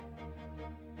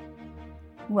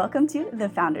Welcome to The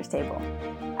Founders Table.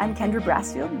 I'm Kendra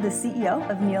Brassfield, the CEO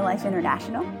of Neolife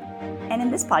International, and in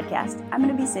this podcast, I'm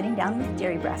going to be sitting down with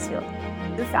Jerry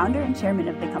Brassfield, the founder and chairman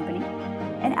of the company,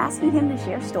 and asking him to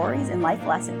share stories and life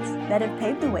lessons that have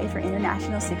paved the way for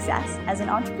international success as an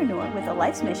entrepreneur with a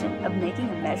life's mission of making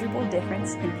a measurable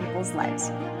difference in people's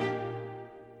lives.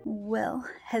 Well,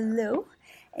 hello,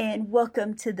 and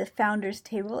welcome to The Founders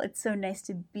Table. It's so nice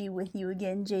to be with you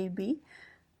again, JB,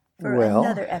 for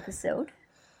another episode.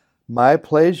 My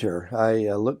pleasure.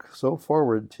 I look so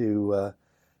forward to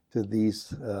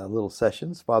these little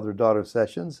sessions, father-daughter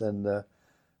sessions, and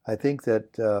I think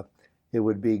that it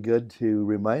would be good to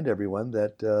remind everyone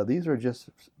that these are just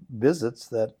visits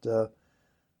that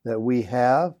we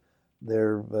have.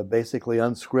 They're basically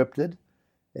unscripted,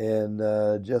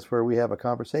 and just where we have a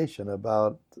conversation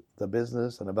about the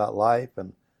business and about life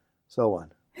and so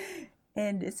on.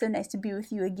 And it's so nice to be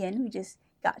with you again. We just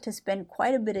got to spend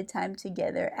quite a bit of time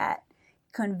together at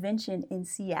convention in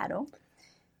Seattle.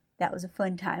 That was a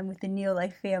fun time with the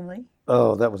Neolife family.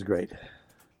 Oh, that was great.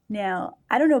 Now,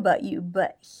 I don't know about you,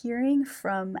 but hearing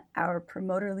from our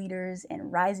promoter leaders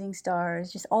and rising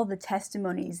stars, just all the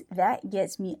testimonies, that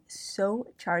gets me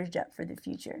so charged up for the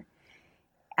future.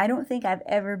 I don't think I've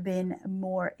ever been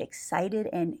more excited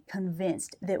and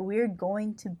convinced that we're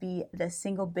going to be the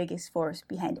single biggest force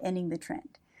behind ending the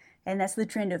trend. And that's the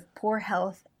trend of poor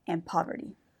health and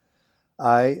poverty.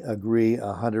 I agree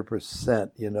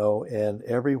 100%, and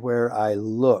everywhere I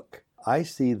look, I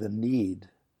see the need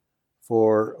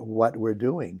for what we're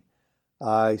doing.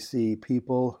 I see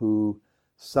people who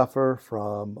suffer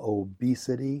from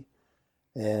obesity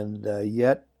and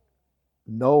yet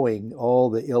knowing all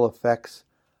the ill effects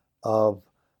of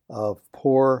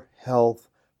poor health,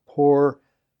 poor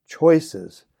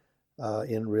choices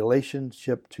in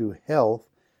relationship to health.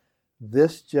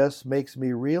 This just makes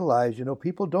me realize,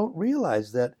 people don't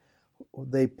realize that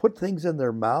they put things in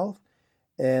their mouth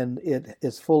and it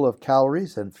is full of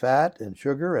calories and fat and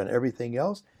sugar and everything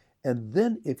else. And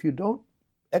then if you don't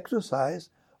exercise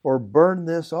or burn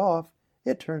this off,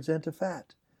 it turns into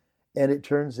fat. And it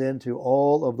turns into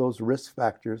all of those risk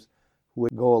factors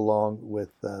which go along with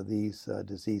these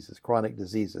diseases, chronic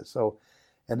diseases. So,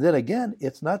 and then again,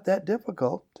 it's not that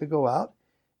difficult to go out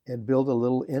and build a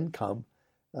little income.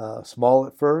 Small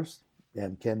at first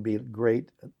and can be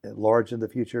great, large in the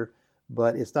future,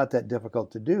 but it's not that difficult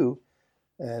to do,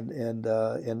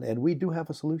 and we do have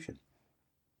a solution.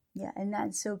 Yeah, and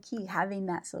that's so key, having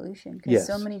that solution, because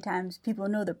so many times people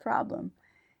know the problem.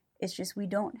 It's just we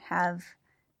don't have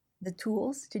the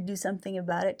tools to do something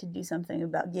about it, to do something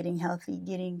about getting healthy,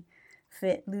 getting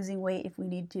fit, losing weight if we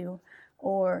need to,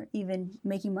 or even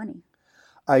making money.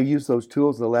 I used those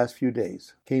tools the last few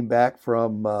days. Came back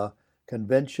from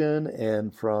convention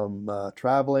and from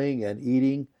traveling and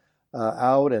eating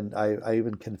out, and I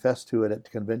even confessed to it at the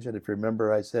convention. If you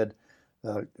remember, I said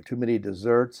too many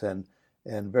desserts and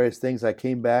various things. I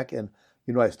came back and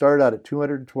I started out at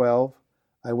 212.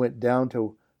 I went down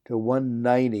to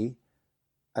 190.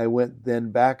 I went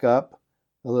then back up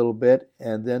a little bit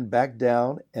and then back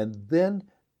down, and then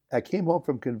I came home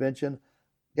from convention.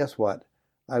 Guess what?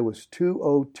 I was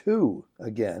 202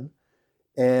 again,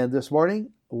 and this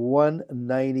morning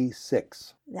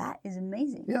 196. That is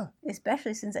amazing. Yeah.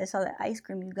 Especially since I saw that ice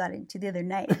cream you got into the other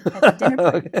night at the dinner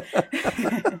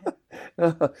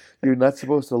party. You're not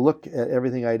supposed to look at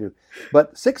everything I do.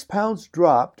 But 6 pounds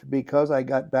dropped because I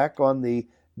got back on the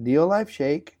Neolife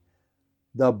Shake,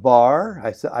 the bar.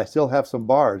 I still have some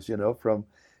bars, and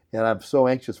I'm so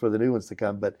anxious for the new ones to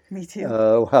come. But me too.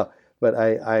 But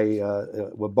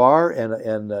a bar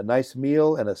and a nice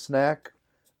meal and a snack.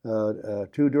 2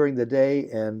 during the day,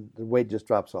 and the weight just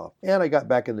drops off. And I got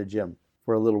back in the gym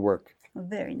for a little work. Well,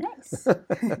 very nice.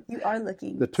 You are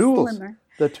looking slimmer.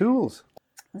 The tools.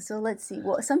 So let's see.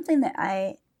 Well, something that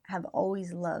I have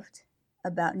always loved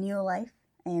about Neolife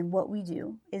and what we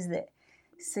do is that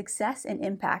success and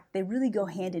impact, they really go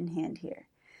hand in hand here.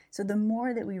 So the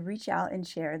more that we reach out and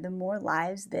share, the more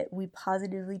lives that we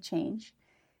positively change,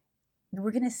 we're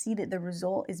going to see that the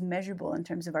result is measurable in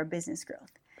terms of our business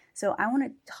growth. So I want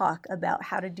to talk about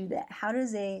how to do that. How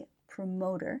does a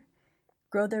promoter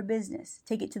grow their business,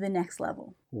 take it to the next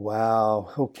level?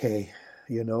 Wow. Okay.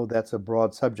 That's a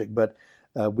broad subject, but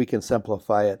we can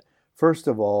simplify it. First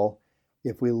of all,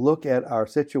 if we look at our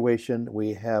situation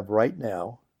we have right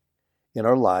now in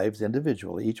our lives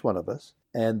individually, each one of us,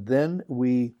 and then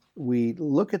we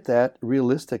look at that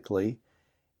realistically,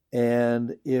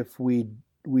 and if we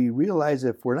realize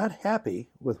if we're not happy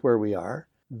with where we are,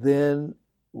 then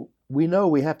we know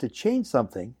we have to change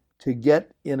something to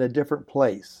get in a different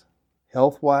place,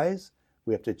 health-wise,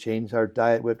 We have to change our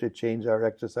diet. We have to change our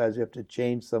exercise. We have to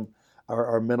change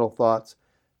our mental thoughts,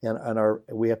 and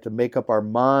we have to make up our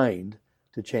mind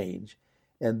to change.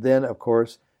 And then, of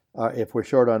course, if we're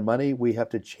short on money, we have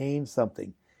to change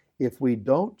something. If we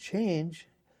don't change,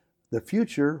 the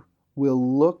future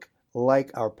will look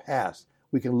like our past.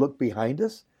 We can look behind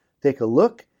us, take a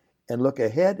look, and look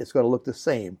ahead. It's going to look the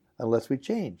same unless we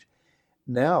change.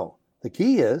 Now, the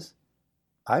key is,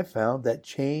 I found that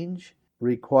change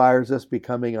requires us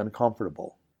becoming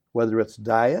uncomfortable. Whether it's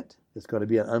diet, it's going to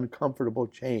be an uncomfortable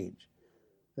change.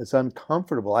 It's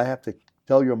uncomfortable. I have to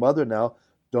tell your mother now,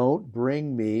 don't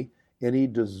bring me any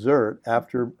dessert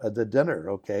after the dinner,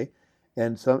 okay?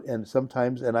 And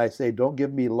sometimes I say, don't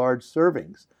give me large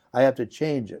servings. I have to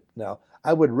change it. Now,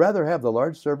 I would rather have the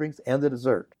large servings and the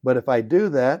dessert. But if I do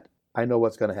that, I know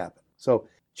what's going to happen. So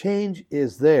change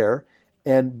is there,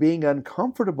 and being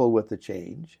uncomfortable with the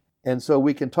change. And so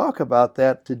we can talk about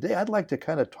that today. I'd like to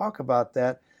kind of talk about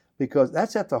that because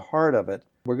that's at the heart of it.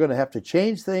 We're going to have to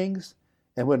change things,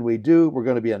 and when we do, we're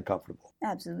going to be uncomfortable.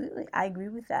 Absolutely. I agree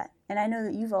with that. And I know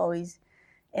that you've always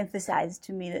emphasized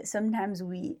to me that sometimes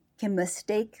we can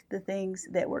mistake the things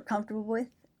that we're comfortable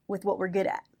with what we're good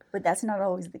at. But that's not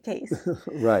always the case.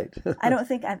 Right. I don't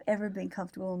think I've ever been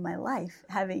comfortable in my life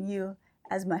having you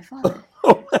as my father.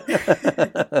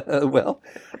 Well,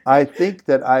 I think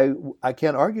that I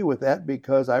can't argue with that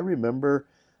because I remember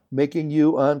making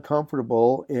you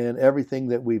uncomfortable in everything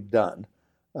that we've done.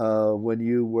 When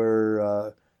you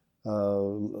were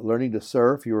learning to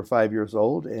surf, you were 5 years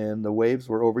old, and the waves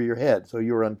were over your head, so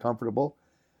you were uncomfortable.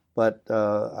 But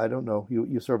I don't know,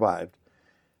 you survived.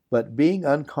 But being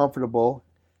uncomfortable,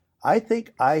 I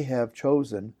think I have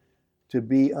chosen to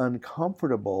be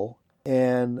uncomfortable,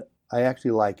 and I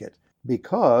actually like it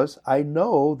because I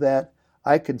know that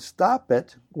I can stop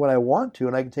it when I want to,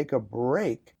 and I can take a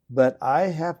break. But I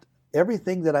have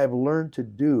everything that I've learned to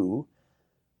do,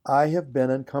 I have been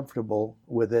uncomfortable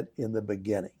with it in the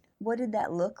beginning. What did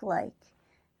that look like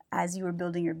as you were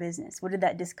building your business? What did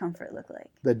that discomfort look like?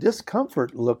 The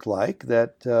discomfort looked like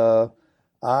that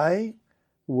I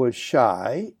was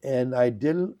shy and I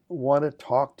didn't want to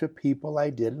talk to people I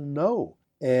didn't know.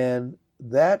 And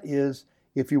that is,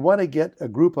 if you want to get a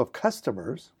group of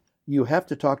customers, you have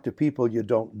to talk to people you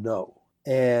don't know.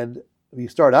 And you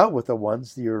start out with the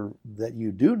ones that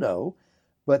you do know,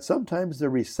 but sometimes the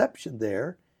reception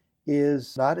there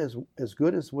is not as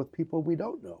good as with people we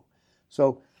don't know.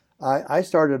 So I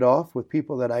started off with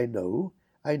people that I knew,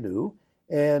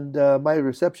 and my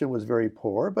reception was very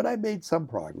poor, but I made some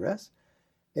progress.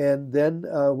 And then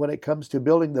when it comes to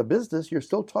building the business, you're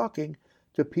still talking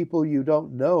to people you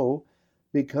don't know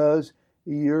because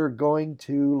you're going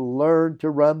to learn to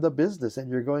run the business and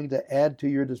you're going to add to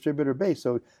your distributor base.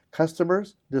 So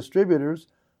customers, distributors,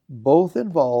 both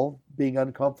involve being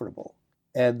uncomfortable.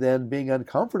 And then being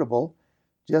uncomfortable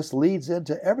just leads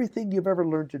into everything you've ever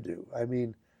learned to do. I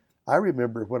mean, I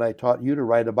remember when I taught you to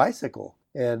ride a bicycle,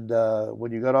 and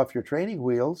when you got off your training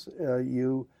wheels,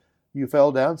 you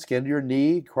fell down, skinned your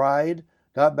knee, cried,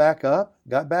 got back up,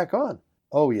 got back on.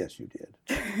 Oh, yes, you did.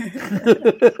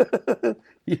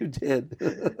 You did.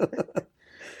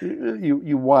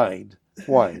 You whined.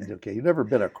 Okay, you've never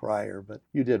been a crier, but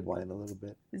you did whine a little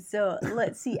bit. So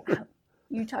let's see.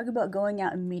 You talk about going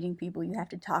out and meeting people. You have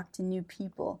to talk to new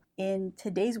people. In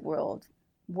today's world,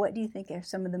 what do you think are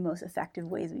some of the most effective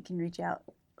ways we can reach out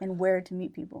and where to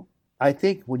meet people? I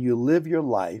think when you live your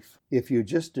life, if you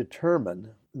just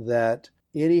determine that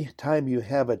any time you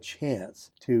have a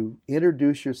chance to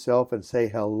introduce yourself and say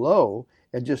hello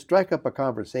and just strike up a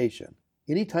conversation,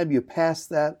 anytime you pass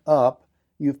that up,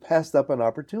 you've passed up an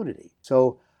opportunity.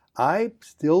 So I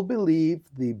still believe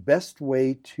the best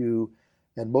way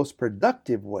and most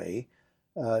productive way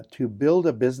to build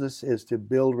a business is to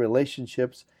build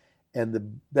relationships. And the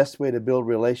best way to build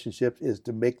relationships is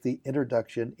to make the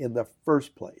introduction in the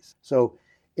first place. So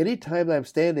anytime I'm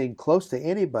standing close to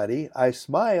anybody, I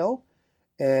smile.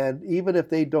 And even if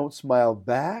they don't smile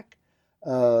back,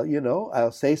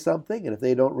 I'll say something. And if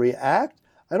they don't react,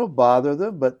 I don't bother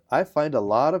them. But I find a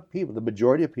lot of people, the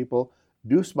majority of people,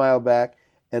 do smile back.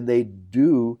 And they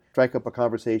do strike up a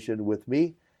conversation with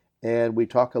me. And we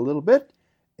talk a little bit.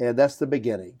 And that's the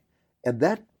beginning. And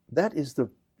that is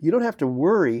you don't have to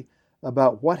worry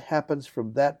about what happens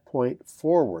from that point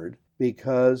forward,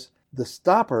 because the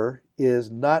stopper is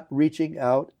not reaching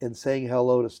out and saying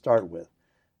hello to start with.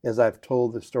 As I've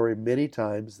told the story many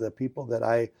times, the people that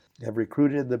I have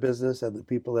recruited in the business and the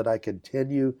people that I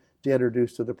continue to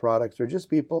introduce to the products are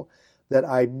just people that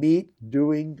I meet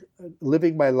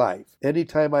living my life.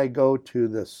 Anytime I go to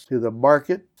the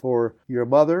market for your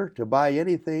mother to buy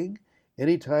anything,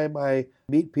 Anytime I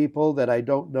meet people that I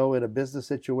don't know in a business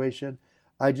situation,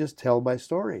 I just tell my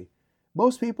story.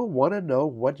 Most people want to know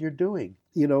what you're doing.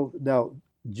 Now,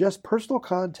 just personal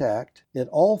contact, it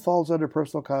all falls under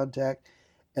personal contact,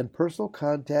 and personal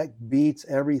contact beats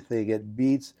everything. It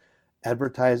beats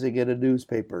advertising in a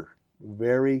newspaper.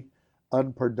 Very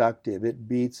unproductive. It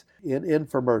beats in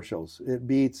infomercials. It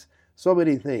beats so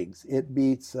many things. It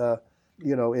beats,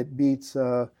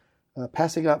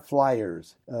 passing out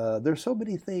flyers. There's so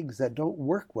many things that don't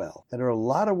work well and are a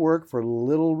lot of work for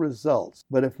little results.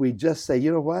 But if we just say,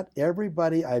 you know what,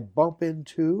 everybody I bump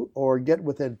into or get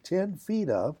within 10 feet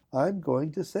of, I'm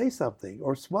going to say something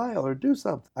or smile or do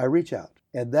something. I reach out.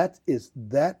 And that is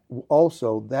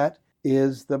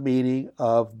the meaning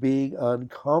of being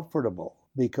uncomfortable,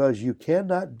 because you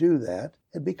cannot do that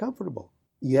and be comfortable.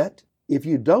 Yet, if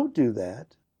you don't do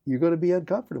that, you're going to be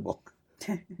uncomfortable.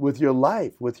 With your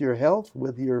life, with your health,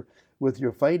 with your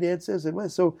finances,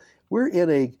 and so we're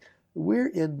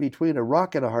in between a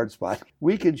rock and a hard spot.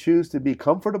 We can choose to be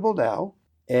comfortable now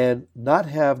and not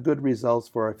have good results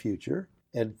for our future,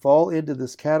 and fall into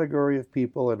this category of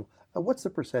people. And what's the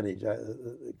percentage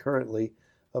currently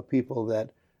of people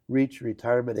that reach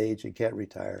retirement age and can't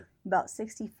retire? About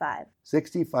 65.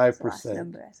 65%. Last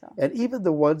number I saw. And even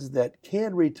the ones that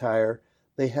can retire,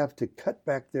 they have to cut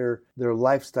back their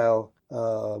lifestyle.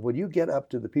 When you get up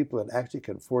to the people that actually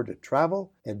can afford to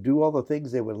travel and do all the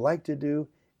things they would like to do,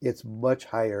 it's much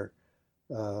higher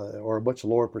or a much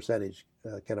lower percentage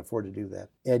can afford to do that.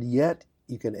 And yet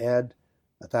you can add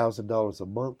 $1,000 a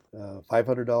month,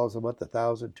 $500 a month,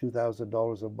 $1,000,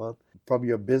 $2,000 a month from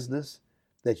your business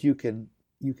that you can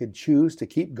choose to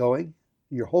keep going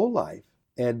your whole life,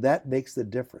 and that makes the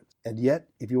difference. And yet,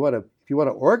 if you want to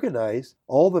organize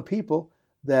all the people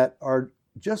that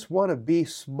just want to be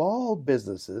small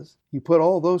businesses, you put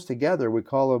all those together. We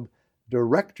call them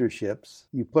directorships.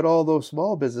 You put all those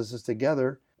small businesses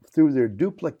together through their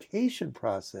duplication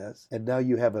process, and now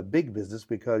you have a big business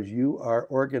because you are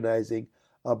organizing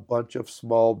a bunch of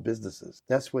small businesses.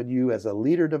 That's when you, as a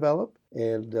leader, develop.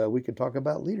 And we can talk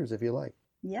about leaders if you like.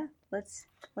 Yeah, let's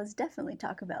definitely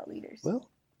talk about leaders. Well,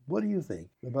 what do you think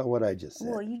about what I just said?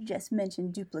 Well, you just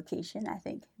mentioned duplication. I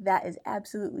think that is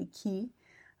absolutely key.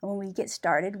 When we get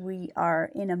started, we are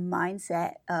in a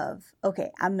mindset of, okay,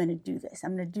 I'm going to do this.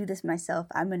 I'm going to do this myself.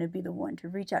 I'm going to be the one to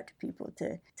reach out to people,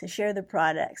 to share the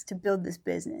products, to build this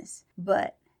business.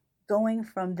 But going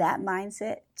from that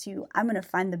mindset to, I'm going to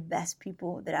find the best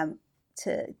people that I'm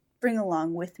to bring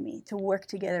along with me, to work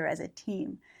together as a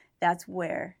team, that's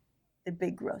where the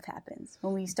big growth happens,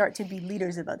 when we start to be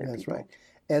leaders of other people. That's right.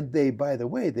 And they, by the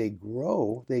way, they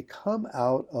grow. They come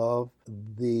out of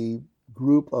the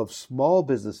group of small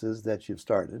businesses that you've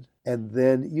started, and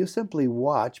then you simply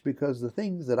watch, because the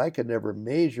things that I could never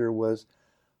measure was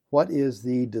what is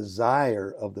the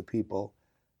desire of the people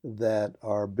that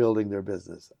are building their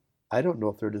business. I don't know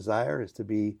if their desire is to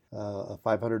be a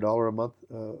 $500 a month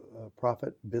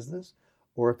profit business,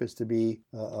 or if it's to be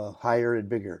higher and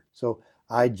bigger. So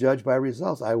I judge by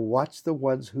results. I watch the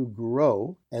ones who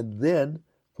grow and then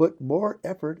put more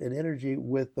effort and energy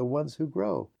with the ones who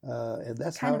grow. And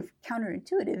that's kind of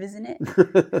counterintuitive, isn't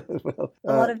it? Well,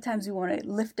 a lot of times we want to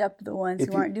lift up the ones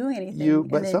who aren't doing anything.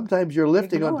 But sometimes you're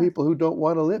lifting on people who don't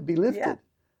want to be lifted.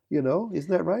 Yeah.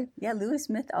 Isn't that right? Yeah, Lewis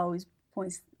Smith always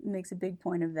makes a big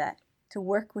point of that, to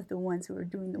work with the ones who are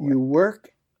doing the work. You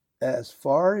work as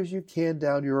far as you can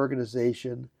down your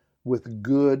organization with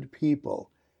good people.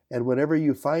 And whenever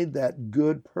you find that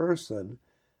good person,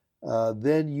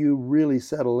 then you really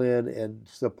settle in and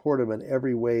support him in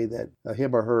every way that,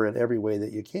 him or her in every way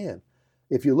that you can.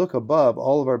 If you look above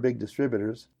all of our big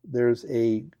distributors, there's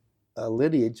a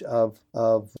lineage of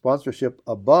sponsorship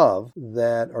above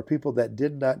that are people that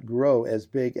did not grow as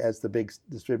big as the big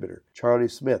distributor. Charlie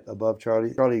Smith above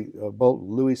Charlie Bolton,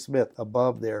 Louis Smith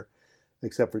above there,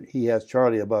 except for he has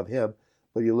Charlie above him.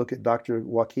 But you look at Dr.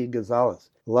 Joaquin Gonzalez,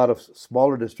 a lot of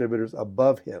smaller distributors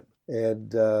above him.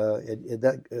 And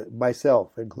that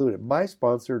myself included. My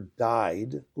sponsor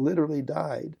died, literally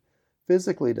died,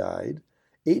 physically died,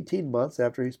 18 months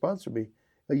after he sponsored me,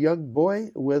 a young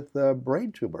boy with a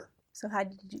brain tumor. So how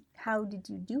did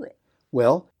you do it?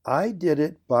 Well, I did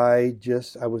it by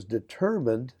I was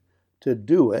determined to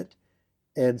do it,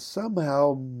 and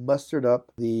somehow mustered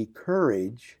up the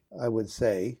courage, I would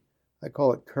say, I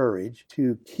call it courage,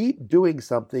 to keep doing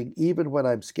something even when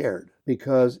I'm scared.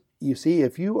 Because you see,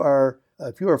 if you're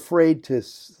afraid to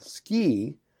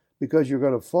ski because you're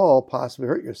going to fall, possibly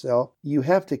hurt yourself, you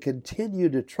have to continue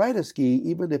to try to ski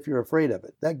even if you're afraid of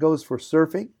it. That goes for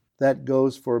surfing. That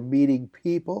goes for meeting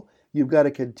people. You've got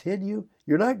to continue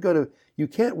You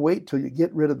can't wait till you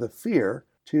get rid of the fear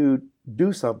to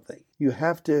do something. You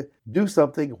have to do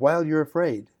something while you're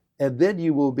afraid. And then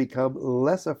you will become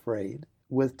less afraid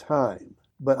with time.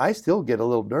 But I still get a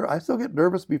little nervous. I still get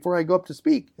nervous before I go up to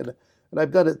speak. And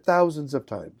I've done it thousands of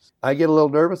times. I get a little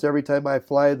nervous every time I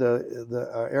fly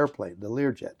the airplane, the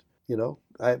Learjet,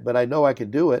 But I know I can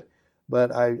do it.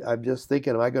 But I'm just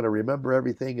thinking, am I going to remember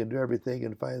everything and do everything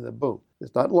and find the boom?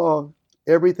 It's not long.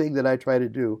 Everything that I try to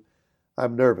do,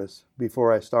 I'm nervous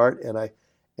before I start, and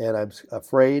I'm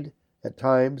afraid at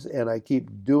times, and I keep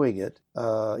doing it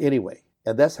anyway.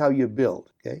 And that's how you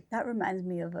build, okay? That reminds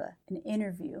me of an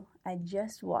interview I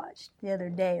just watched the other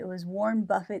day. It was Warren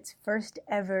Buffett's first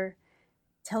ever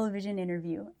television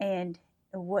interview, and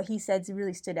what he said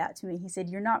really stood out to me. He said,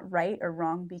 you're not right or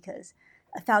wrong because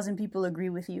 1,000 people agree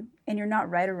with you, and you're not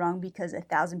right or wrong because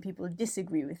 1,000 people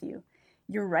disagree with you.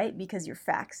 You're right because your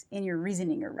facts and your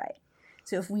reasoning are right.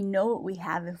 So if we know what we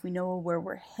have, if we know where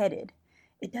we're headed,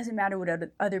 it doesn't matter what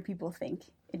other people think.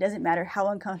 It doesn't matter how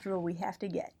uncomfortable we have to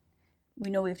get. We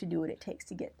know we have to do what it takes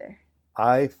to get there.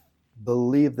 I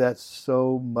believe that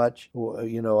so much.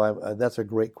 That's a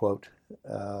great quote.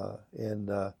 And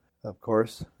of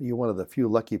course, you're one of the few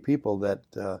lucky people that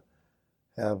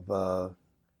have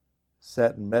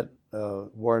sat and met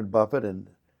Warren Buffett,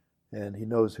 and he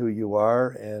knows who you are,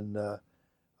 and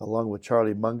along with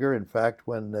Charlie Munger. In fact,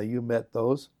 when you met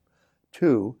those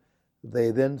two, they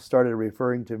then started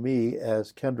referring to me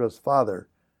as Kendra's father,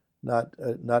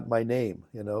 not my name.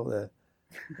 No,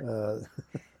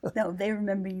 they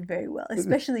remember you very well,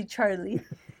 especially Charlie.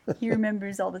 He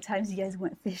remembers all the times you guys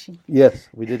went fishing. Yes,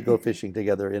 we did go fishing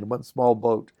together in one small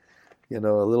boat, a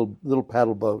little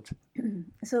paddle boat.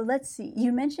 So let's see.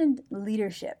 You mentioned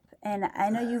leadership, and I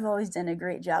know you've always done a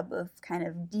great job of kind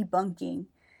of debunking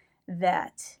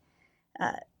that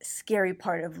scary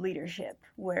part of leadership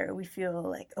where we feel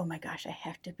like, oh my gosh, I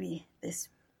have to be this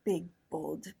big,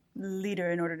 bold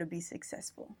leader in order to be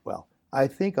successful. Well, I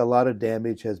think a lot of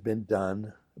damage has been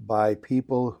done by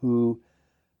people who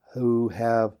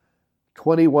have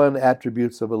 21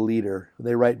 attributes of a leader.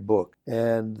 They write books,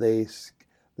 and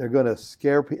they're going to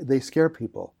scare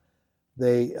people.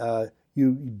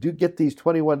 You do get these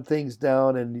 21 things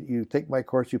down, and you take my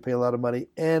course, you pay a lot of money,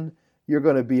 and you're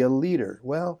going to be a leader.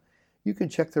 Well, you can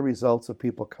check the results of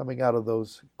people coming out of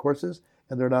those courses,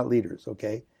 and they're not leaders,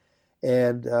 okay?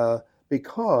 And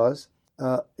because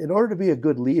in order to be a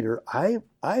good leader,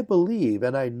 I believe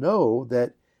and I know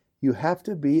that you have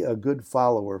to be a good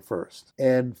follower first.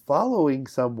 And following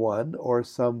someone or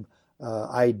some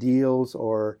ideals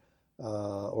or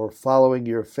following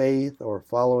your faith or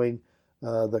following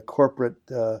the corporate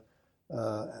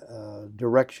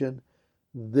direction,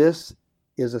 this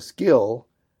is a skill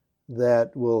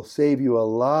that will save you a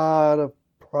lot of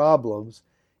problems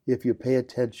if you pay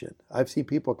attention. I've seen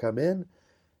people come in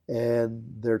and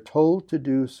they're told to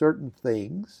do certain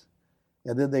things,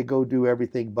 and then they go do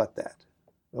everything but that.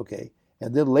 Okay?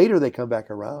 And then later they come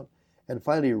back around and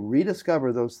finally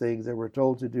rediscover those things they were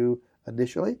told to do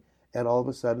initially, and all of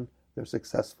a sudden they're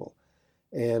successful.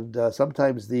 And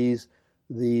sometimes these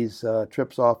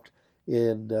trips off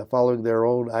in following their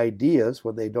own ideas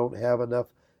when they don't have enough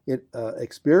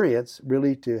experience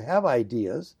really to have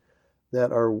ideas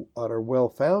that are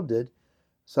well-founded.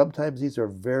 Sometimes these are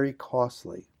very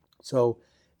costly. So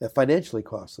financially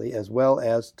costly as well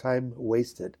as time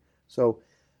wasted. So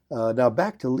now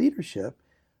back to leadership.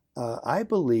 I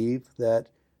believe that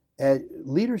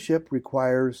leadership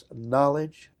requires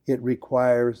knowledge. It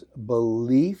requires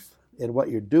belief in what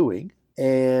you're doing.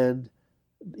 And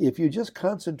if you just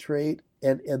concentrate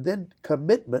and then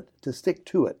commitment to stick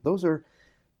to it.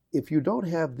 If you don't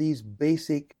have these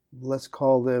basic, let's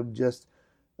call them just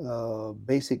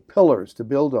basic pillars to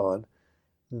build on,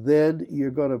 then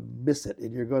you're going to miss it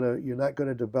and you're not going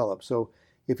to develop. So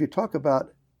if you talk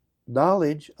about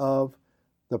knowledge of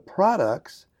the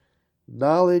products,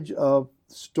 knowledge of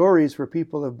stories where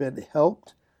people have been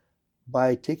helped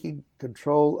by taking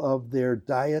control of their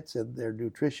diets and their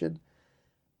nutrition,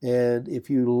 and if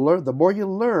you learn, the more you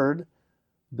learn,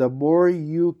 the more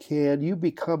you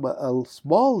become a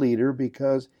small leader,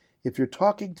 because if you're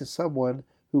talking to someone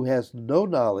who has no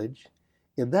knowledge,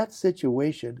 in that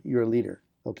situation, you're a leader,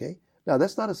 okay? Now,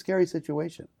 that's not a scary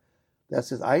situation. That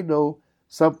says, I know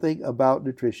something about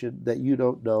nutrition that you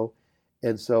don't know,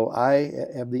 and so I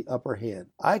am the upper hand.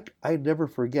 I never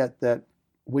forget that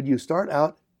when you start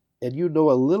out and you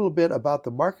know a little bit about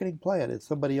the marketing plan and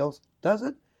somebody else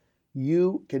doesn't,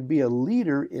 you can be a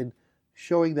leader in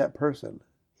showing that person,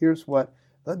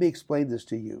 let me explain this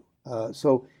to you.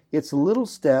 So it's little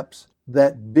steps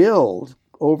that build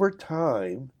over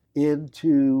time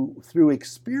into through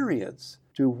experience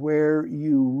to where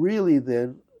you really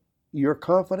then you're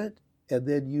confident, and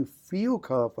then you feel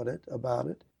confident about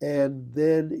it, and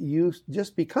then you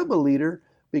just become a leader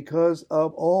because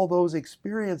of all those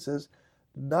experiences,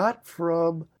 not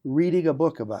from reading a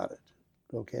book about it.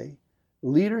 Okay?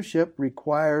 Leadership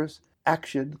requires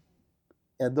action,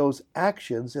 and those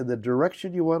actions in the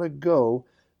direction you want to go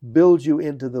build you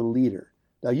into the leader.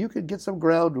 Now you can get some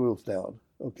ground rules down,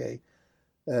 okay?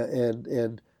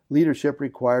 And leadership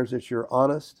requires that you're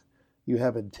honest, you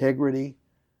have integrity,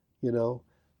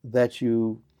 that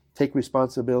you take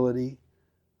responsibility,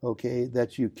 okay,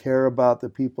 that you care about the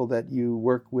people that you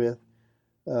work with.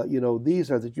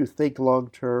 These are that you think long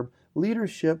term.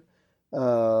 Leadership,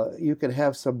 you can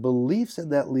have some beliefs in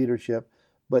that leadership,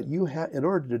 but you have, in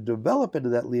order to develop into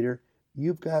that leader,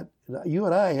 you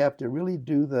and I have to really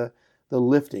do the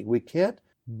lifting. We can't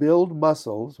build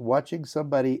muscles watching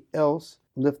somebody else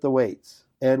lift the weights,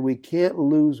 and we can't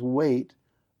lose weight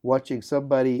watching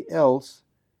somebody else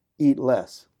eat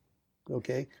less.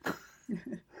 Okay?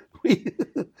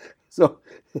 So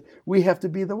we have to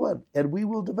be the one, and we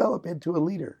will develop into a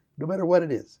leader, no matter what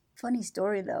it is. Funny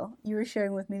story, though. You were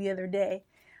sharing with me the other day.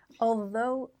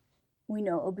 Although we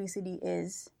know obesity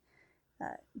is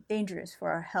dangerous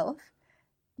for our health,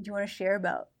 do you want to share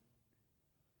about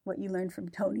what you learned from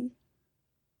Tony?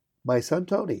 My son,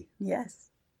 Tony.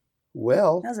 Yes.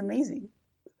 Well. That was amazing.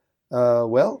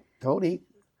 Tony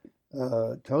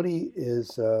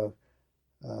is...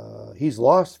 he's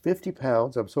lost 50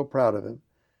 pounds. I'm so proud of him.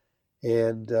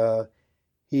 And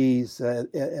he's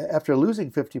after losing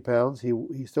 50 pounds,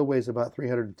 he still weighs about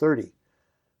 330.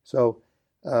 So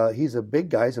he's a big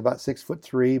guy. He's about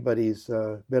 6'3", but he's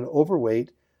been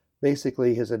overweight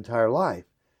basically his entire life.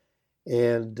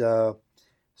 And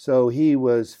so he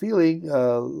was feeling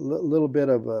a little bit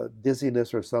of a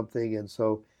dizziness or something. And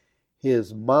so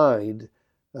his mind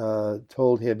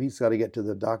told him he's got to get to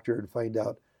the doctor and find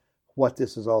out what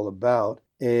this is all about.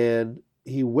 And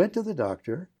he went to the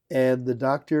doctor, and the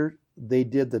doctor, they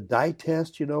did the dye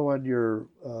test, on your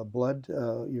blood,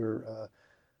 your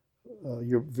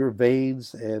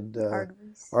veins and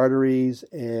arteries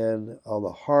and on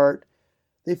the heart.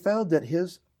 They found that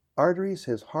his arteries,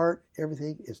 his heart,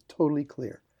 everything is totally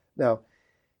clear. Now,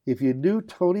 if you knew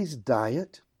Tony's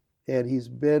diet, and he's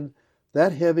been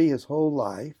that heavy his whole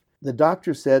life, the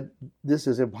doctor said this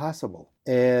is impossible.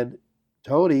 And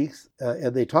Tony,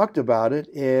 and they talked about it,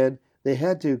 and they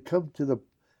had to come to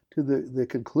the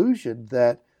conclusion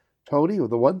that Tony,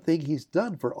 the one thing he's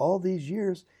done for all these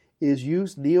years is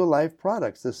use Neolife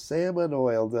products, the salmon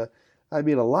oil, a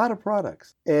lot of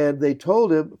products. And they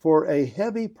told him for a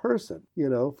heavy person,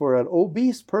 for an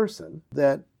obese person,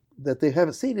 that they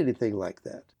haven't seen anything like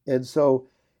that.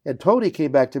 And Tony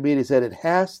came back to me and he said, it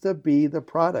has to be the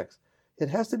products. It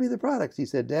has to be the products. He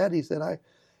said, Dad,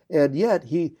 and yet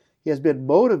he has been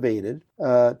motivated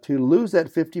to lose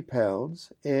that 50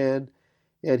 pounds. And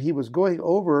he was going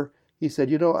over, he said,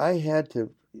 the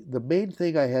main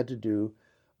thing I had to do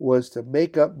was to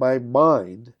make up my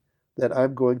mind that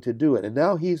I'm going to do it. And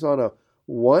now he's on a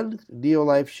 1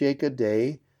 Neolife shake a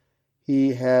day.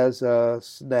 He has a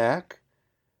snack.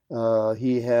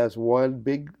 He has 1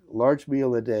 big, large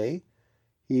meal a day.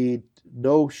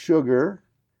 No sugar.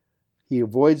 He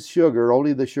avoids sugar,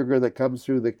 only the sugar that comes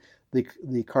through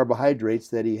the carbohydrates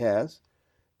that he has.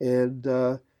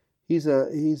 And he's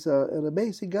an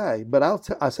amazing guy. But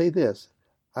I'll say this.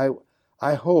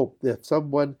 I hope that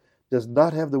someone does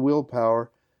not have the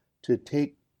willpower to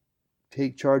take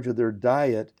charge of their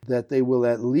diet, that they will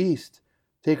at least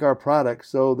take our products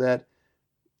so that,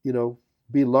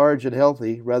 be large and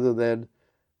healthy rather than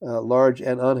large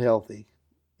and unhealthy.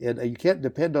 And you can't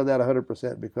depend on that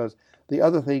 100%, because the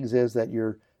other things is that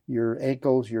your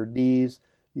ankles, your knees,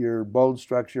 your bone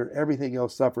structure, everything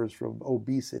else suffers from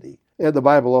obesity. And the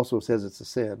Bible also says it's a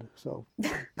sin. So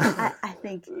I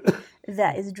think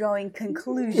that is drawing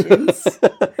conclusions.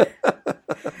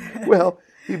 Well,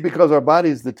 because our body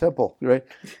is the temple, right?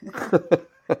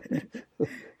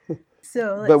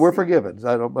 But we're forgiven.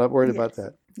 I'm not worried about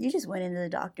that. You just went into the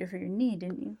doctor for your knee,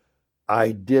 didn't you?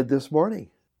 I did this morning.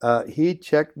 He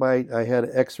checked I had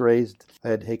x-rays I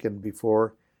had taken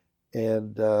before,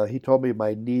 and he told me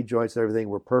my knee joints and everything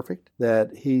were perfect,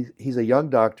 that he's a young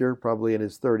doctor, probably in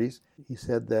his 30s. He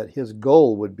said that his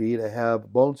goal would be to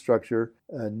have bone structure,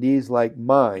 knees like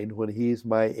mine when he's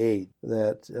my age.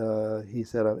 That he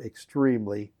said I'm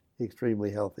extremely,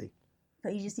 extremely healthy.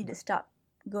 But you just need to stop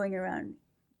going around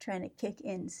trying to kick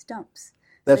in stumps.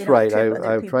 That's right.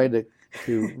 I'm trying to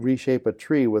reshape a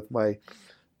tree with by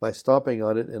stomping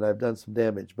on it, and I've done some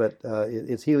damage, but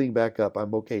it's healing back up.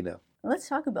 I'm okay now. Let's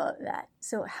talk about that.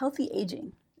 So healthy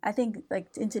aging. I think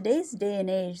like in today's day and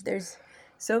age, there's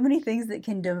so many things that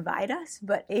can divide us,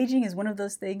 but aging is one of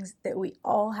those things that we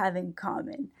all have in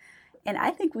common. And I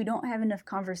think we don't have enough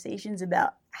conversations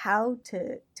about how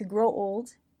to grow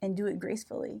old and do it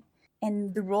gracefully,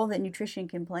 and the role that nutrition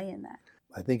can play in that.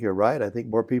 I think you're right. I think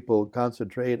more people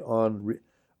concentrate on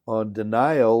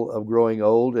denial of growing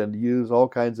old and use all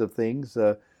kinds of things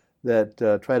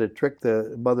that try to trick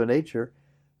the Mother Nature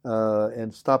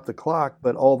and stop the clock.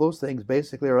 But all those things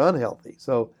basically are unhealthy.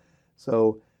 So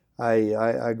I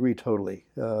agree totally.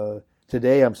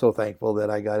 Today, I'm so thankful that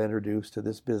I got introduced to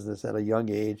this business at a young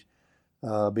age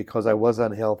because I was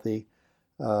unhealthy.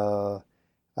 I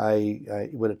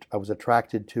was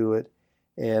attracted to it.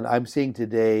 And I'm seeing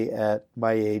today at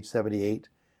my age, 78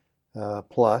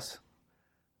 plus,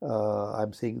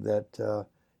 I'm seeing that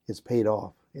it's paid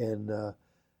off. And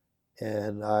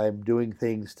I'm doing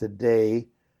things today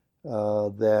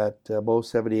that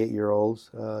most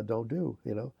 78-year-olds don't do,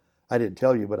 you know. I didn't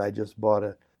tell you, but I just bought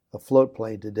a float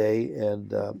plane today.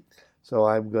 And so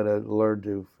I'm going to learn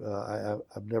to,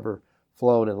 I've never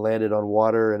flown and landed on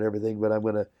water and everything, but I'm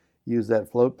going to use that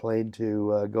float plane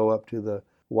to go up to the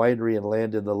winery and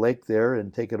land in the lake there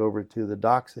and take it over to the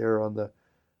docks there on the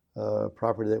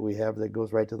property that we have that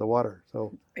goes right to the water.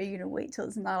 So, are you going to wait till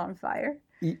it's not on fire?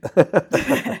 They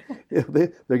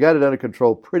got it under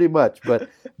control pretty much, but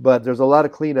there's a lot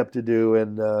of cleanup to do,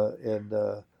 and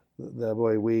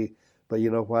but you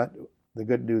know what? The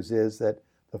good news is that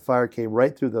the fire came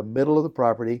right through the middle of the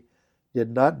property, did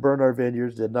not burn our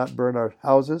vineyards, did not burn our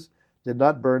houses, did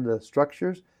not burn the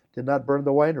structures, did not burn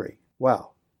the winery.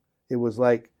 Wow. It was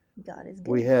like God is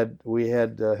good. We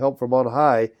had help from on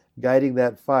high guiding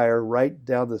that fire right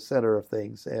down the center of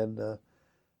things, and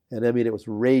I mean it was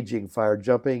raging fire,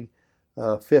 jumping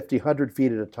 50, 100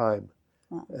 feet at a time.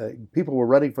 Wow. People were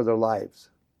running for their lives,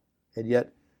 and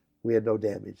yet we had no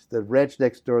damage. The ranch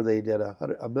next door, they did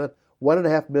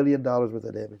 $1.5 million worth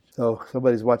of damage. So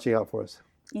somebody's watching out for us.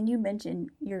 And you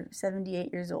mentioned you're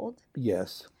 78 years old.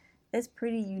 Yes. It's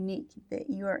pretty unique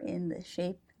that you are in the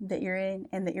shape that you're in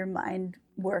and that your mind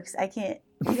works. You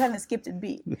haven't skipped a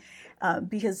beat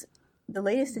because the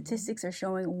latest statistics are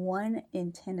showing 1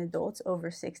 in 10 adults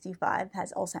over 65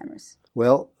 has Alzheimer's.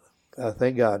 Well,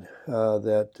 thank God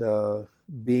that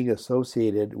being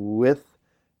associated with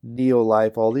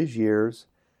Neolife all these years,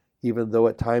 even though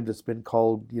at times it's been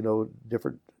called, you know,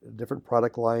 different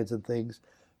product lines and things,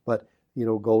 but, you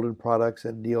know, Golden Products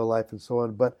and Neolife and so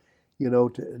on. But, you know,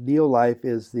 Neolife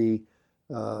is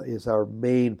our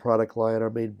main product line,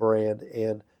 our main brand,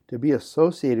 and to be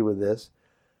associated with this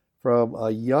from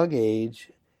a young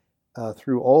age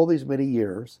through all these many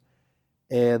years,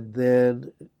 and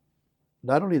then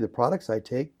not only the products I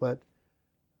take, but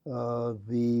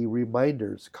the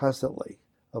reminders constantly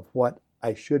of what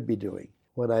I should be doing.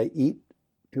 When I eat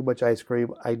too much ice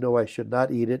cream, I know I should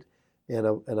not eat it, and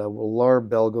an alarm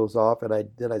bell goes off, and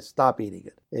then I stop eating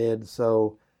it. And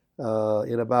so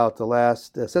in about the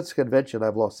last, since the convention,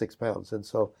 I've lost 6 pounds. And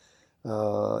so,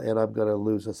 and I'm going to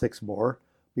lose 6 more,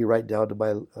 be right down to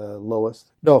my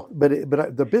lowest. No, but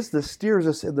the business steers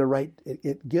us in the right,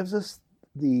 it gives us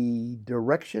the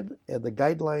direction and the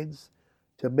guidelines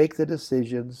to make the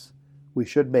decisions we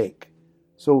should make.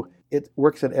 So it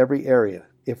works in every area.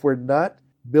 If we're not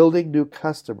building new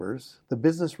customers, the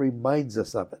business reminds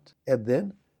us of it. And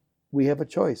then we have a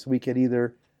choice. We can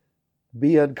either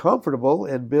be uncomfortable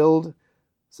and build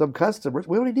some customers.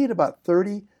 We only need about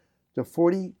 30 to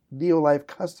 40 Neolife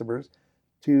customers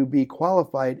to be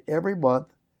qualified every month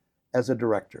as a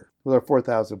director with our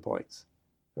 4,000 points.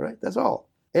 All right, that's all.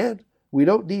 And we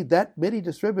don't need that many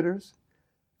distributors,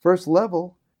 first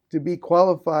level, to be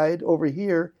qualified over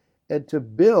here and to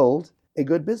build a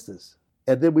good business.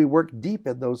 And then we work deep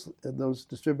in those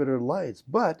distributor lines.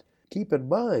 But keep in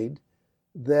mind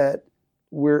that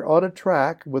we're on a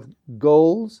track with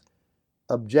goals,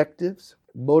 objectives,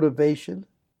 motivation,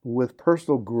 with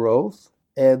personal growth,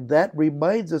 and that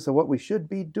reminds us of what we should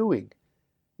be doing.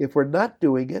 If we're not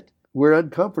doing it, we're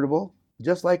uncomfortable,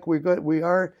 just like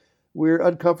we're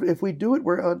uncomfortable. If we do it,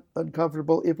 we're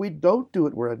uncomfortable. If we don't do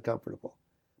it, we're uncomfortable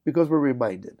because we're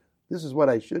reminded, this is what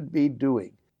I should be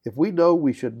doing. If we know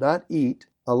we should not eat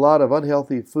a lot of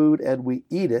unhealthy food and we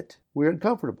eat it, we're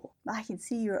uncomfortable. I can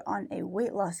see you're on a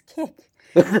weight loss kick.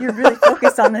 You're really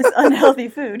focused on this unhealthy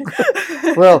food.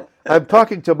 Well, I'm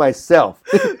talking to myself.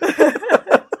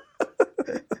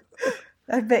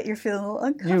 I bet you're feeling a little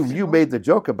uncomfortable. You made the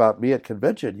joke about me at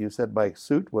convention. You said my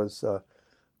suit was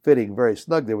fitting very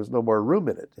snug. There was no more room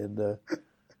in it. And oh,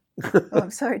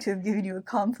 I'm sorry to have given you a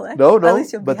complex. No,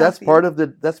 but that's part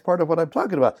of what I'm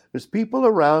talking about. There's people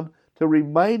around to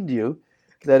remind you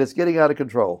that it's getting out of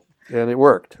control. And it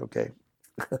worked, okay?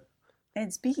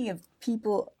 And speaking of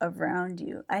people around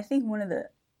you, I think one of the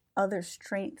other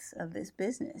strengths of this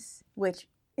business, which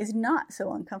is not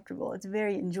so uncomfortable, it's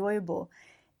very enjoyable,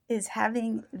 is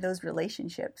having those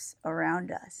relationships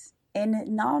around us. And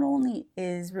not only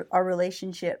is our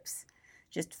relationships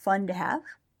just fun to have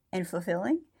and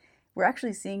fulfilling, we're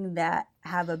actually seeing that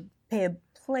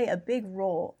play a big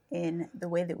role in the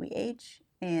way that we age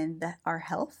and our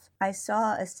health. I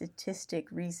saw a statistic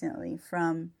recently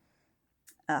from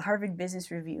Harvard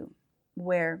Business Review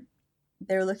where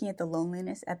they're looking at the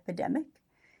loneliness epidemic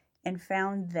and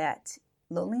found that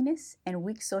loneliness and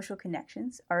weak social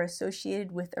connections are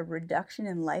associated with a reduction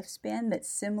in lifespan that's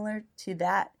similar to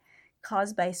that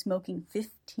caused by smoking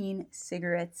 15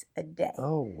 cigarettes a day.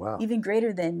 Oh, wow. Even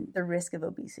greater than the risk of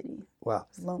obesity. Wow.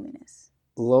 Loneliness.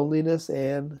 Loneliness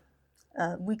and?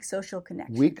 Weak social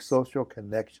connections. Weak social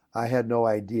connection. I had no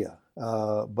idea,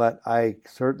 but I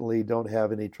certainly don't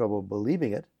have any trouble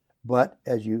believing it. But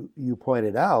as you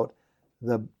pointed out,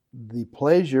 the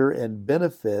pleasure and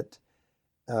benefit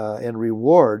and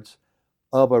rewards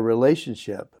of a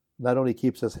relationship not only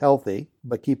keeps us healthy,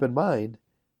 but keep in mind,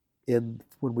 when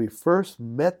we first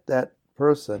met that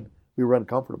person, we were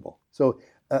uncomfortable. So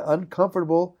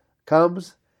uncomfortable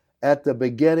comes at the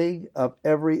beginning of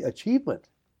every achievement.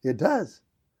 It does.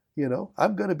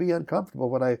 I'm going to be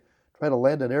uncomfortable when I try to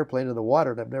land an airplane in the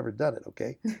water, and I've never done it,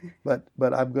 okay? but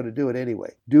I'm going to do it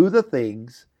anyway. Do the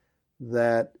things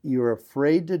that you're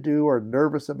afraid to do or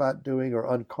nervous about doing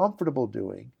or uncomfortable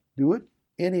doing. Do it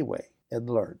anyway and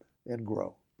learn and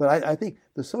grow. But I think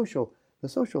the social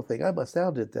thing, I'm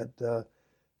astounded that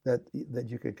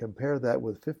you can compare that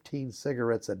with 15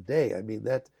 cigarettes a day. I mean,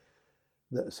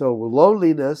 so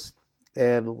loneliness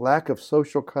and lack of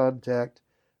social contact,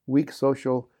 weak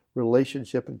social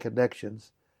relationship and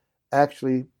connections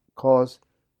actually cause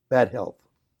bad health.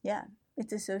 Yeah,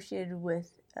 it's associated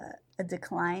with a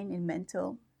decline in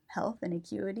mental health and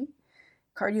acuity,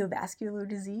 cardiovascular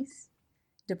disease,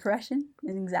 depression,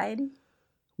 and anxiety.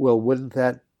 Well, wouldn't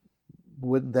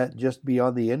that just be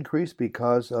on the increase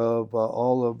because of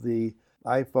all of the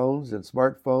iPhones and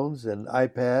smartphones and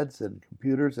iPads and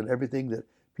computers and everything that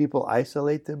people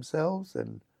isolate themselves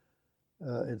and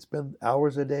spend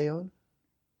hours a day on?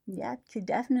 Yeah, it could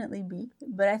definitely be.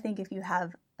 But I think if you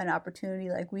have an opportunity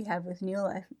like we have with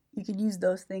Neolife, you could use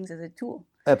those things as a tool.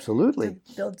 Absolutely.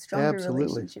 To build stronger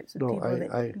relationships with people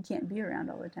that you can't be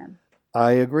around all the time.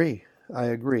 I agree.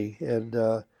 And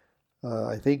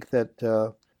I think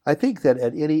that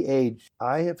at any age,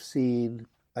 I have seen,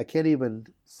 I can't even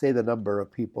say the number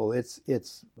of people, it's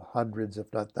hundreds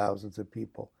if not thousands of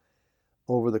people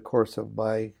over the course of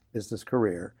my business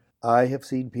career. I have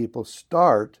seen people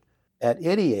start at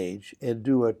any age and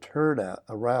do a turnaround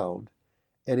around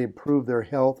and improve their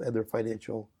health and their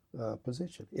financial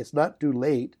position. It's not too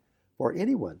late for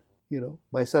anyone.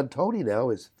 My son Tony now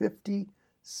is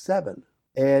 57,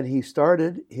 and he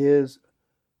started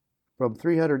from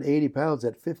 380 pounds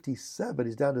at 57.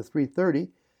 He's down to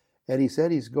 330, and he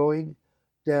said he's going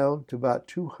down to about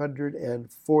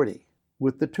 240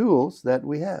 with the tools that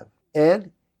we have.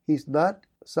 And he's not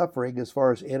suffering as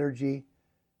far as energy.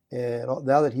 And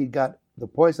now that he got the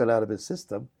poison out of his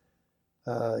system,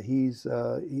 he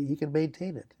can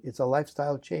maintain it. It's a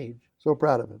lifestyle change. So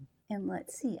proud of him. And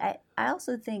let's see. I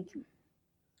also think,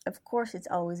 of course, it's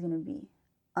always going to be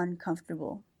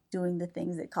uncomfortable doing the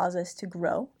things that cause us to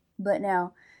grow. But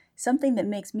now, something that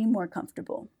makes me more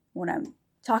comfortable when I'm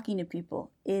talking to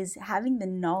people is having the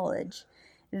knowledge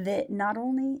that not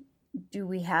only do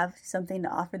we have something to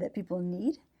offer that people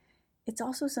need, it's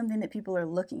also something that people are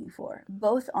looking for,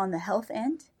 both on the health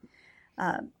end.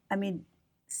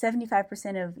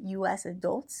 75% of U.S.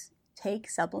 adults take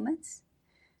supplements,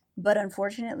 but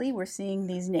unfortunately, we're seeing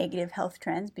these negative health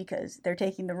trends because they're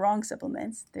taking the wrong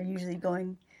supplements. They're usually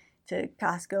going to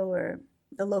Costco or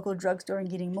the local drugstore and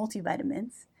getting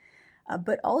multivitamins.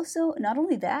 But also, not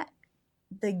only that,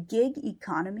 the gig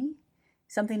economy,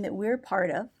 something that we're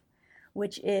part of,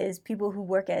 which is people who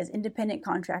work as independent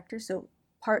contractors, so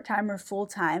part-time or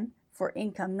full-time for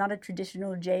income, not a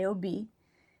traditional job.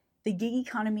 The gig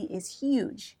economy is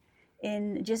huge.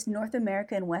 In just North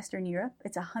America and Western Europe,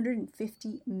 it's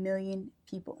 150 million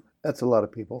people. That's a lot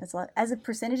of people. That's a lot. As a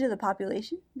percentage of the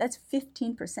population, that's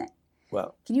 15%.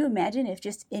 Wow. Can you imagine if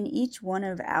just in each one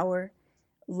of our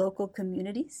local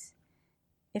communities,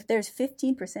 if there's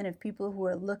 15% of people who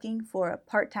are looking for a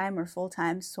part-time or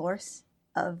full-time source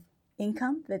of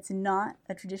income that's not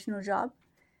a traditional job,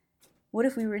 what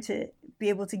if we were to be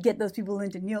able to get those people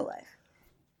into Neolife?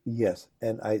 Yes,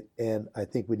 and I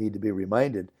think we need to be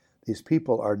reminded These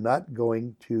people are not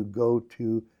going to go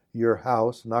to your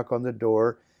house, knock on the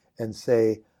door, and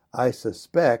say, I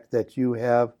suspect that you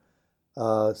have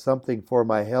something for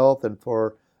my health and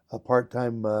for a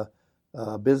part-time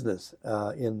business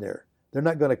in there. They're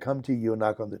not going to come to you and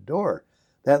knock on the door.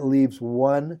 That leaves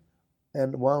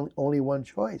only one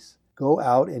choice. Go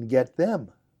out and get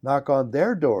them. Knock on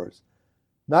their doors.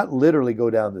 Not literally go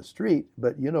down the street,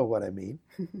 but you know what I mean.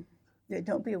 Yeah,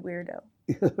 don't be a weirdo.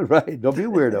 Right. Don't be a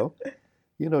weirdo.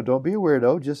 Don't be a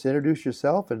weirdo. Just introduce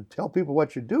yourself and tell people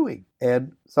what you're doing.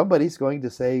 And somebody's going to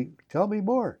say, tell me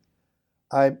more.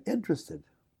 I'm interested.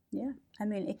 Yeah. I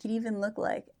mean, it could even look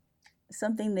like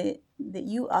something that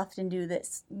you often do that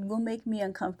will make me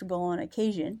uncomfortable on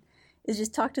occasion is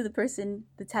just talk to the person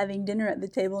that's having dinner at the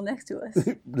table next to us.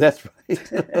 That's right.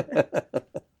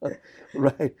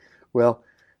 Right. Well,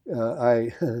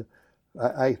 I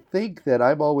think that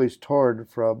I'm always torn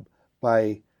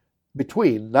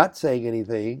between not saying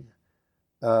anything,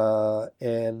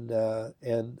 and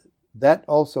that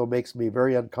also makes me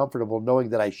very uncomfortable knowing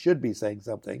that I should be saying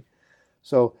something.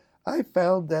 So I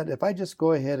found that if I just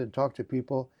go ahead and talk to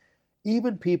people,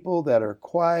 even people that are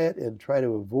quiet and try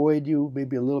to avoid you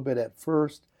maybe a little bit at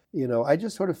first, I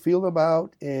just sort of feel them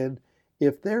out. And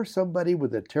if there's somebody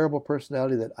with a terrible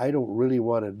personality that I don't really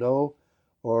want to know,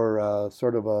 or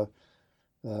sort of a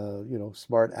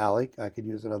smart aleck, I could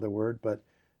use another word, but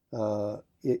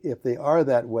if they are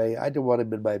that way, I don't want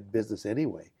them in my business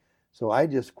anyway. So I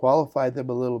just qualify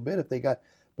them a little bit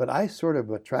but I sort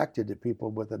of attracted to people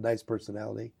with a nice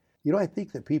personality. I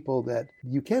think that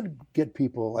you can get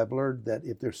people, I've learned that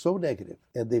if they're so negative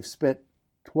and they've spent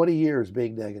 20 years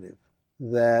being negative,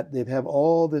 that they've have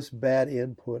all this bad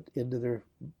input into their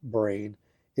brain,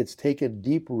 it's taken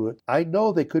deep root. I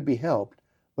know they could be helped,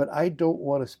 but I don't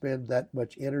want to spend that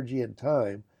much energy and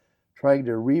time trying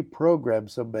to reprogram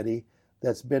somebody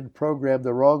that's been programmed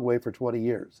the wrong way for 20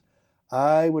 years.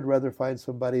 I would rather find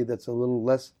somebody that's a little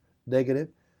less negative,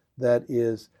 that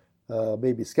is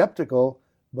maybe skeptical,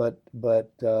 but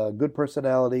good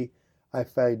personality. I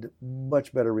find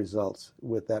much better results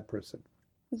with that person.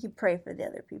 We could pray for the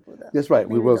other people, though. That's right.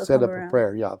 Maybe we will they'll send come up around. a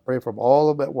prayer. Yeah, pray from all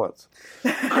of them at once.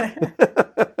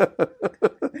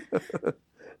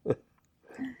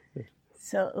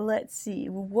 So let's see.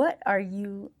 What are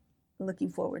you looking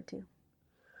forward to?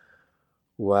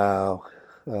 Wow.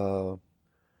 Well,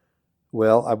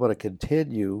 I'm going to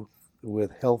continue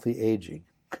with healthy aging.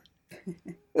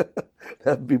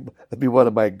 That'd be one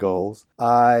of my goals.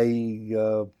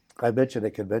 I mentioned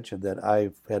at convention that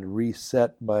I've had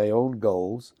reset my own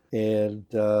goals, and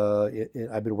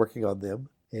I've been working on them.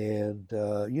 And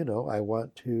I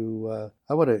want to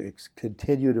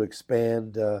continue to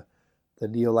expand the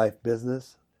Neolife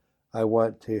business. I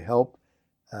want to help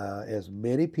as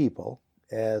many people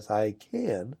as I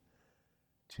can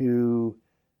to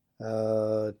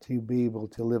be able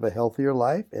to live a healthier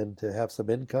life and to have some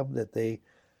income that they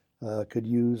could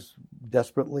use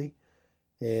desperately.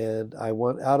 And I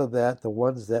want out of that the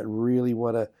ones that really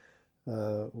want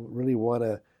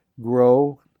to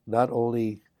grow, not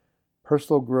only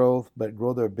personal growth, but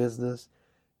grow their business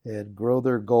and grow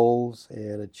their goals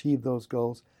and achieve those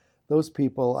goals. Those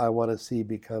people I want to see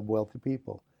become wealthy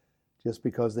people, just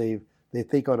because they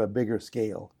think on a bigger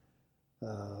scale.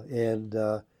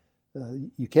 You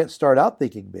can't start out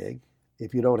thinking big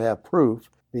if you don't have proof,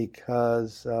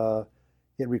 because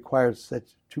it requires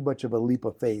too much of a leap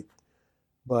of faith.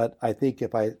 But I think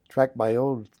if I track my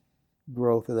own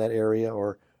growth in that area,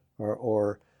 or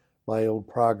my own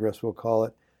progress, we'll call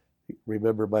it.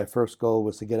 Remember, my first goal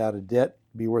was to get out of debt,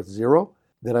 be worth zero.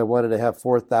 Then I wanted to have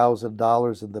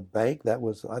 $4,000 in the bank.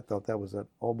 I thought that was an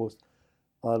almost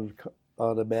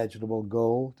unimaginable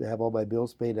goal, to have all my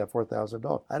bills paid and have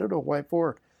 $4,000. I don't know why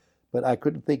 4, but I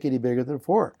couldn't think any bigger than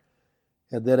 4.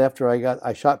 And then after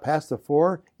I shot past the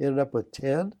 4, ended up with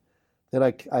 10. Then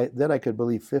I could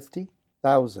believe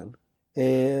 50,000,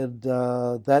 and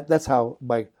that's how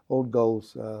my own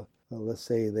goals. Let's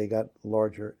say they got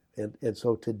larger, and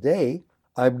so today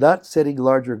I'm not setting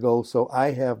larger goals so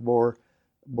I have more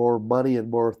money and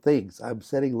more things. I'm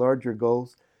setting larger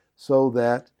goals so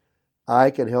that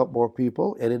I can help more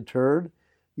people, and in turn,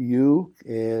 you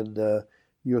and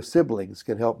your siblings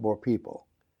can help more people.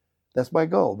 That's my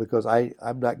goal, because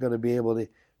I'm not going to be able to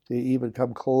even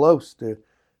come close to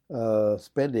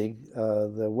spending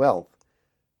the wealth.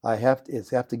 I have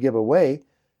to give away,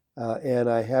 and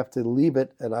I have to leave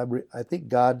it. And I think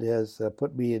God has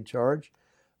put me in charge,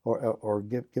 or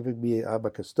giving me. I'm a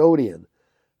custodian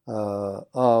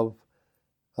of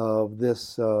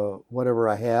this whatever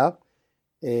I have,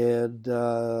 and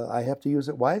I have to use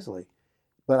it wisely.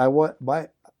 But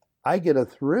I get a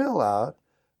thrill out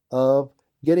of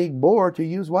getting more to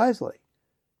use wisely.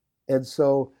 And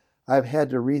so I've had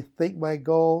to rethink my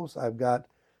goals. I've got,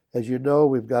 as you know,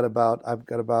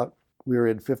 we're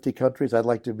in 50 countries. I'd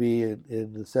like to be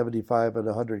in 75 and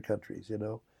 100 countries, you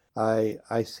know.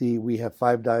 I see we have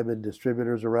 5 diamond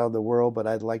distributors around the world, but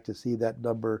I'd like to see that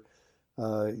number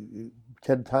 10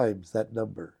 times that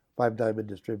number, 5 diamond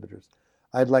distributors.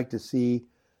 I'd like to see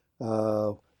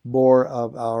more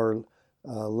of our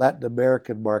Latin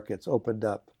American markets opened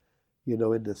up, you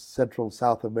know, into Central and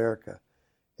South America,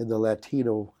 in the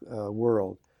Latino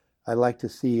world. I'd like to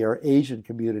see our Asian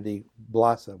community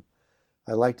blossom.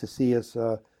 I'd like to see us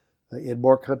in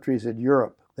more countries in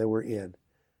Europe than we're in.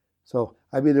 So,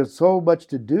 I mean, there's so much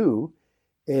to do,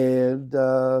 and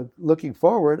looking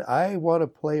forward, I want to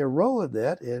play a role in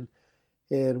that and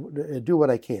do what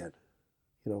I can,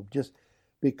 you know, just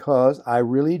because I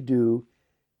really do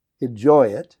enjoy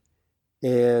it,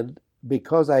 and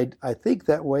because I think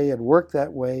that way and work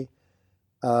that way.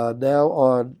 Now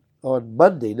on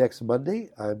Monday, next Monday,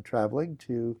 I'm traveling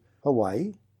to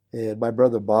Hawaii, and my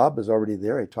brother Bob is already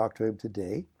there. I talked to him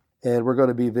today, and we're going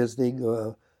to be visiting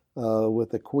with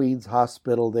the Queen's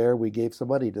Hospital there. We gave some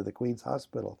money to the Queen's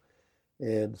Hospital,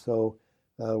 and so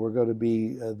we're going to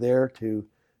be there to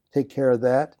take care of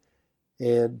that.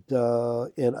 And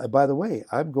by the way,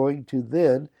 I'm going to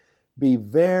then be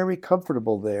very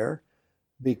comfortable there,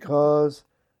 because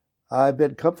I've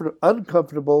been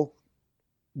uncomfortable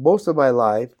most of my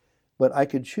life, but I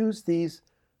can choose these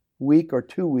week or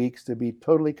 2 weeks to be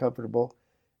totally comfortable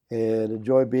and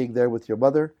enjoy being there with your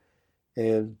mother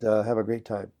and have a great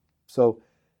time. So,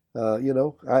 you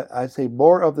know, I say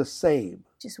more of the same.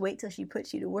 Just wait till she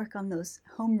puts you to work on those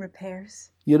home repairs.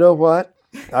 You know what?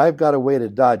 I've got a way to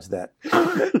dodge that.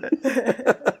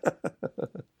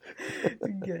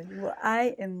 Good. Well,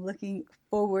 I am looking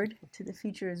forward to the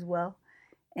future as well,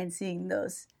 and seeing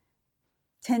those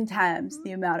 10 times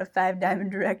the amount of 5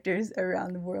 diamond directors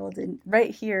around the world, and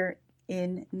right here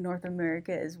in North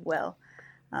America as well.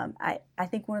 I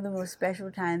think one of the most special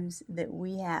times that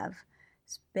we have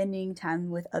spending time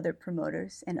with other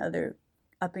promoters and other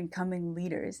up-and-coming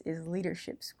leaders is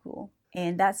leadership school.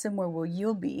 And that's somewhere where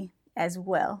you'll be as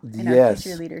well in our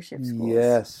future leadership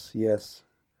schools. Yes.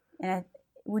 And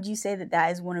would you say that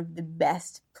that is one of the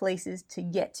best places to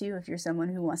get to if you're someone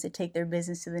who wants to take their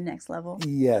business to the next level?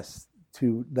 Yes,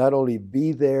 to not only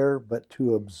be there, but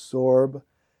to absorb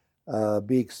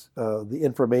the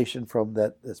information from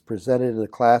that is presented in the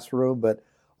classroom, but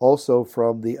also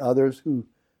from the others who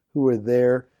are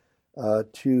there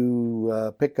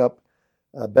to pick up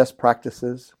best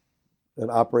practices in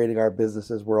operating our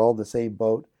businesses. We're all in the same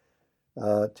boat,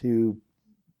 to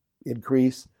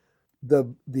increase the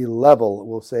level,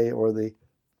 we'll say,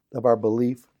 of our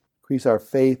belief, increase our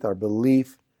faith, our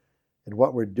belief in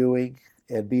what we're doing,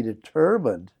 and be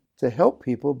determined to help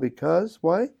people. Because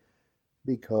why?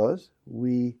 Because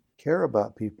we care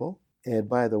about people. And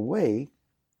by the way,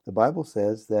 the Bible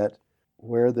says that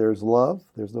where there's love,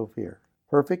 there's no fear.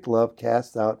 Perfect love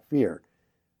casts out fear.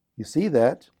 You see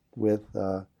that with,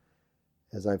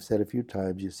 as I've said a few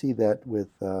times, you see that with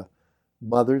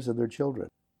mothers and their children.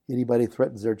 Anybody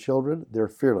threatens their children, they're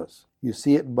fearless. You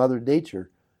see it in Mother Nature.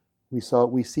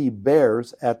 We see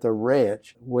bears at the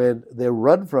ranch when they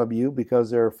run from you because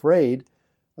they're afraid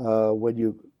when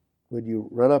you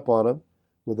run up on them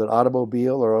with an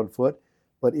automobile or on foot.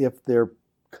 But if their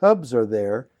cubs are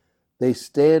there, they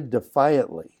stand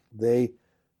defiantly. They're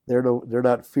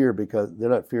not fearful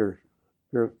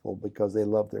because they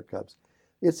love their cubs.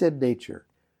 It's in nature.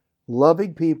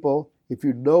 Loving people, if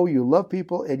you know you love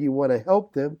people and you want to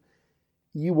help them,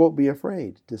 you won't be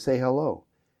afraid to say hello.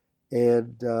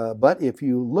 And but if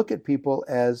you look at people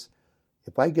as,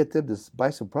 if I get them to buy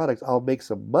some products, I'll make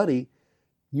some money,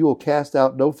 you will cast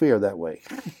out no fear that way.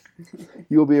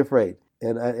 You will be afraid.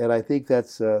 And I think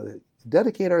that's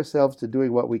dedicate ourselves to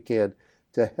doing what we can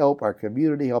to help our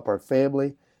community, help our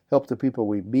family, help the people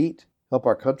we meet, help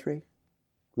our country.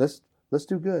 Let's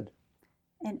do good.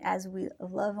 And as we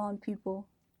love on people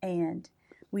and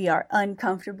we are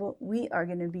uncomfortable, we are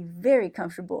going to be very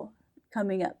comfortable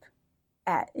coming up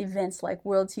at events like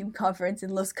World Team Conference in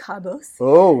Los Cabos.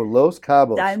 Oh, Los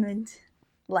Cabos. Diamond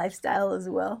Lifestyle as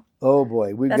well. Oh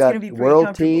boy, we've got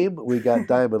World Team, we got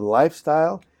Diamond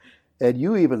Lifestyle, and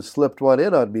you even slipped one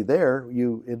in on me there.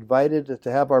 You invited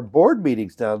to have our board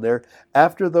meetings down there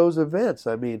after those events.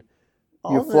 I mean,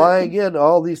 you're flying in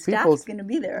all these people. Staff's going to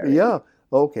be there already. Yeah,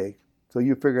 okay. So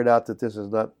you figured out that this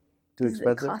is not too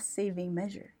expensive? It's a cost-saving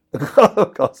measure.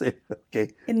 Okay.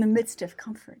 In the midst of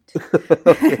comfort.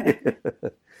 Okay.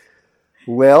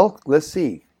 Well, let's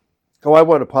see. Oh, I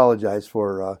want to apologize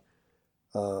for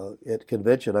at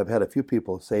convention, I've had a few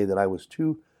people say that I was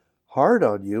too hard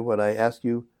on you when I asked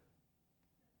you,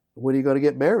 when are you going to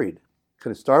get married? Could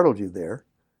have startled you there.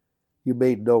 You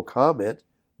made no comment,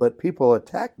 but people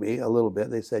attacked me a little bit.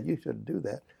 They said, you shouldn't do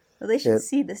that. Well, they should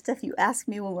see the stuff you ask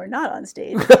me when we're not on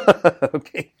stage.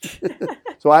 Okay.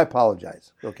 So I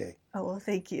apologize. Okay. Oh, well,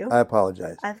 thank you. I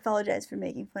apologize. I apologize for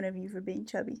making fun of you for being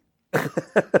chubby.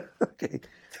 Okay.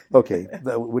 Okay.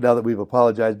 Now that we've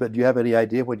apologized, but do you have any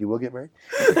idea when you will get married?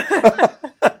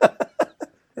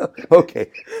 Okay.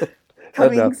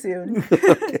 Coming soon.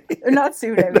 Okay. Or not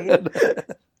soon, I mean.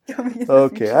 Coming in the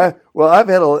future. Well, I've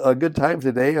had a good time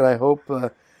today, and I hope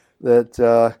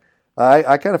that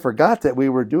I kind of forgot that we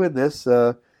were doing this,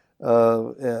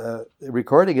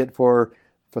 recording it for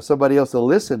somebody else to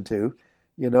listen to.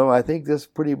 You know, I think this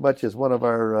pretty much is one of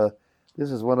our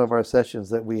sessions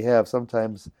that we have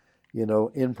sometimes, you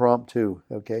know, impromptu.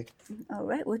 Okay. All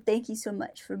right. Well, thank you so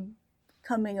much for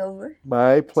coming over.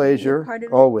 My pleasure.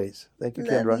 Always. Thank you,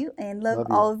 Kendra. Love you, and love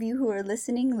all of you who are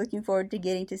listening. Looking forward to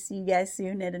getting to see you guys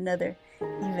soon at another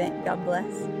event. God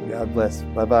bless. God bless.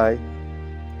 Bye-bye.